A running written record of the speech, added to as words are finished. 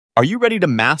Are you ready to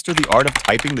master the art of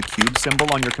typing the cube symbol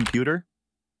on your computer?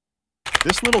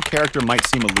 This little character might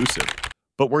seem elusive,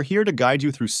 but we're here to guide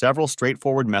you through several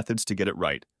straightforward methods to get it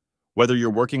right, whether you're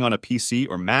working on a PC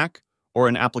or Mac, or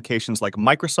in applications like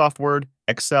Microsoft Word,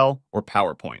 Excel, or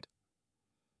PowerPoint.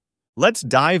 Let's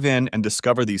dive in and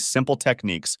discover these simple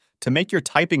techniques to make your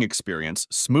typing experience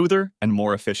smoother and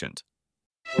more efficient.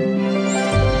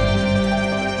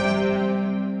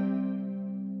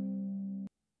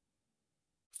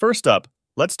 First up,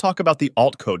 let's talk about the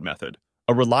alt code method,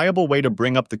 a reliable way to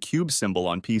bring up the cube symbol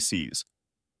on PCs.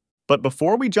 But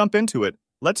before we jump into it,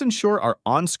 let's ensure our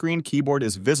on-screen keyboard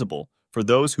is visible for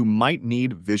those who might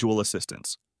need visual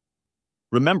assistance.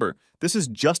 Remember, this is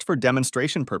just for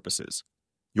demonstration purposes.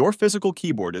 Your physical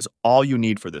keyboard is all you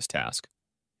need for this task.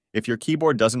 If your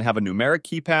keyboard doesn't have a numeric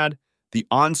keypad, the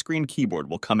on-screen keyboard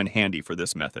will come in handy for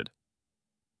this method.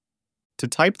 To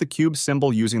type the cube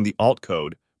symbol using the alt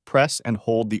code, press and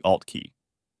hold the Alt key.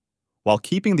 While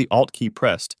keeping the Alt key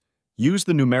pressed, use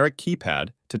the numeric keypad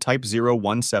to type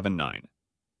 0179.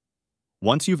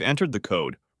 Once you've entered the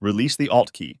code, release the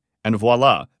Alt key, and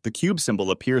voila, the cube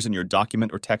symbol appears in your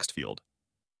document or text field.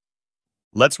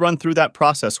 Let's run through that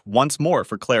process once more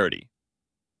for clarity.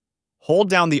 Hold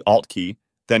down the Alt key,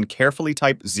 then carefully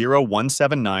type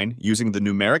 0179 using the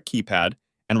numeric keypad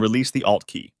and release the Alt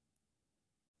key.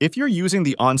 If you're using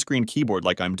the on-screen keyboard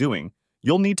like I'm doing,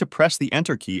 you'll need to press the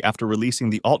Enter key after releasing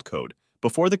the Alt code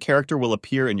before the character will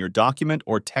appear in your document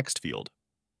or text field.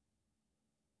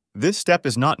 This step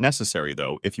is not necessary,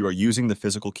 though, if you are using the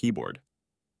physical keyboard.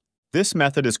 This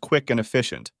method is quick and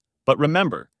efficient, but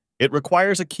remember, it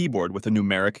requires a keyboard with a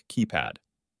numeric keypad.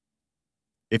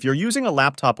 If you're using a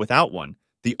laptop without one,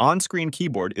 the on-screen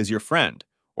keyboard is your friend,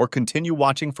 or continue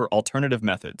watching for alternative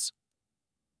methods.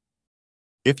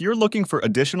 If you're looking for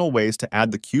additional ways to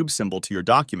add the cube symbol to your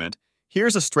document,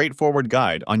 here's a straightforward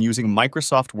guide on using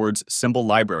Microsoft Word's symbol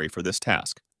library for this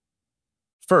task.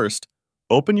 First,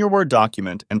 open your Word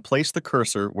document and place the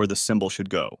cursor where the symbol should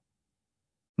go.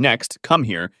 Next, come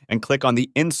here and click on the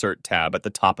Insert tab at the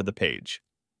top of the page.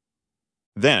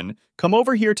 Then, come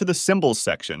over here to the Symbols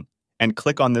section and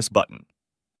click on this button.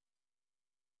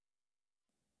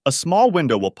 A small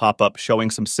window will pop up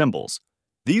showing some symbols.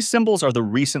 These symbols are the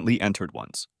recently entered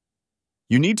ones.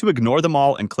 You need to ignore them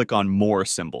all and click on More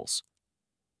Symbols.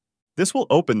 This will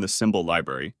open the symbol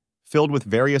library, filled with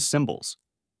various symbols.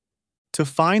 To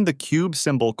find the cube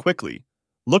symbol quickly,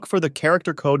 look for the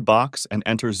character code box and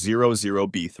enter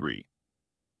 00B3.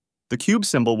 The cube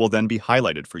symbol will then be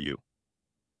highlighted for you.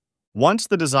 Once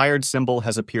the desired symbol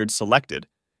has appeared selected,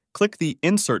 click the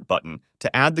Insert button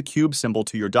to add the cube symbol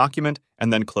to your document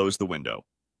and then close the window.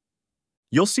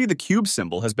 You'll see the cube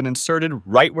symbol has been inserted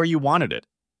right where you wanted it.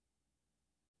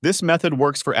 This method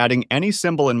works for adding any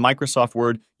symbol in Microsoft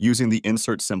Word using the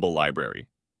Insert Symbol library.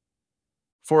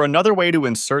 For another way to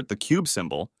insert the cube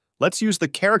symbol, let's use the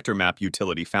character map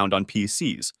utility found on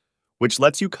PCs, which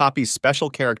lets you copy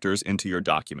special characters into your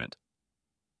document.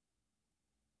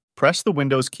 Press the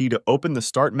Windows key to open the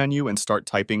Start menu and start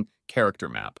typing Character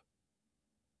Map.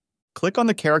 Click on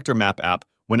the Character Map app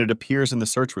when it appears in the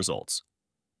search results.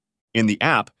 In the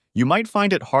app, you might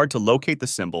find it hard to locate the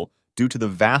symbol due to the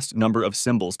vast number of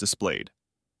symbols displayed.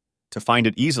 To find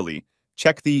it easily,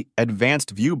 check the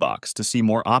Advanced View box to see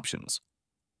more options.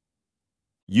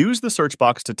 Use the search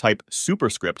box to type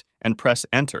Superscript and press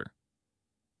Enter.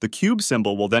 The cube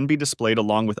symbol will then be displayed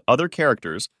along with other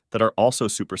characters that are also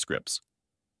superscripts.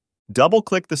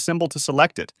 Double-click the symbol to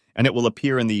select it, and it will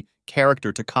appear in the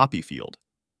Character to Copy field.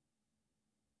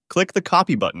 Click the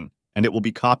Copy button, and it will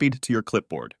be copied to your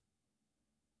clipboard.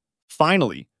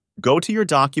 Finally, go to your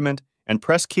document and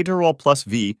press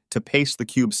Ctrl+V to paste the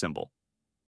cube symbol.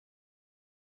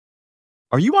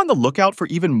 Are you on the lookout for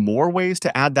even more ways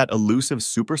to add that elusive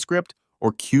superscript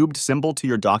or cubed symbol to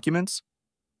your documents?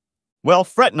 Well,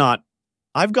 fret not.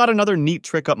 I've got another neat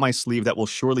trick up my sleeve that will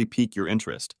surely pique your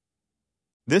interest.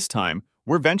 This time,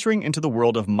 we're venturing into the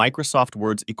world of Microsoft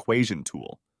Word's equation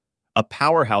tool, a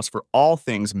powerhouse for all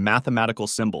things mathematical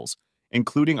symbols,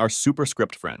 including our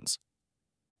superscript friends.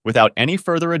 Without any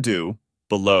further ado,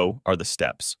 below are the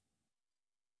steps.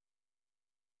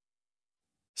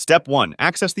 Step 1.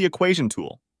 Access the equation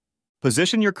tool.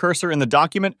 Position your cursor in the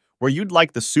document where you'd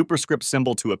like the superscript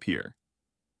symbol to appear.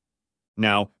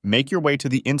 Now, make your way to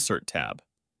the Insert tab.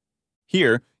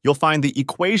 Here, you'll find the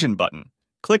Equation button.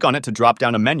 Click on it to drop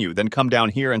down a menu, then come down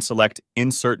here and select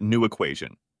Insert New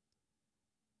Equation.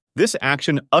 This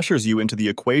action ushers you into the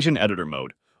equation editor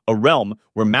mode, a realm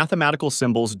where mathematical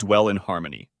symbols dwell in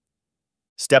harmony.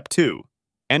 Step 2.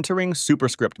 Entering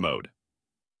superscript mode.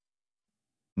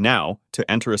 Now, to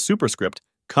enter a superscript,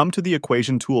 come to the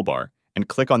equation toolbar and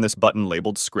click on this button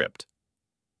labeled Script.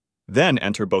 Then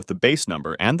enter both the base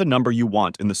number and the number you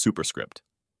want in the superscript.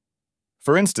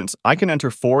 For instance, I can enter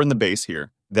 4 in the base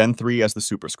here, then 3 as the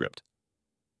superscript.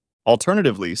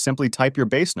 Alternatively, simply type your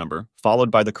base number, followed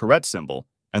by the caret symbol,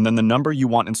 and then the number you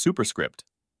want in superscript.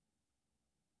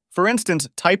 For instance,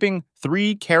 typing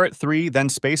 3 then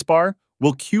spacebar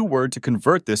will keyword to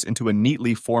convert this into a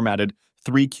neatly formatted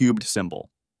 3-cubed symbol.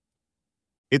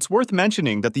 It's worth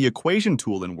mentioning that the equation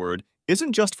tool in Word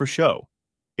isn't just for show.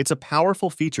 It's a powerful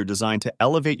feature designed to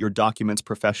elevate your document's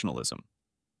professionalism.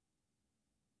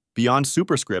 Beyond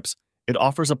superscripts, it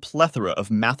offers a plethora of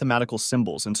mathematical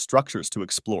symbols and structures to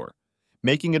explore,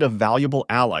 making it a valuable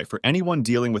ally for anyone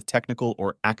dealing with technical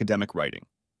or academic writing.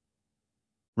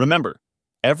 Remember,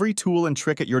 every tool and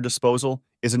trick at your disposal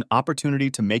is an opportunity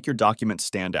to make your document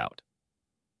stand out.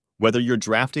 Whether you're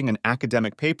drafting an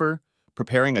academic paper,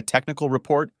 preparing a technical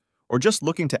report, or just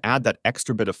looking to add that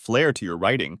extra bit of flair to your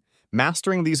writing,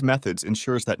 mastering these methods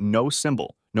ensures that no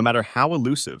symbol, no matter how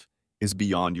elusive, is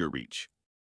beyond your reach.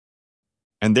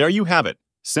 And there you have it,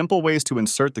 simple ways to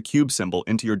insert the cube symbol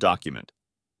into your document.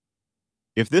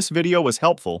 If this video was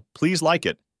helpful, please like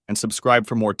it and subscribe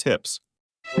for more tips.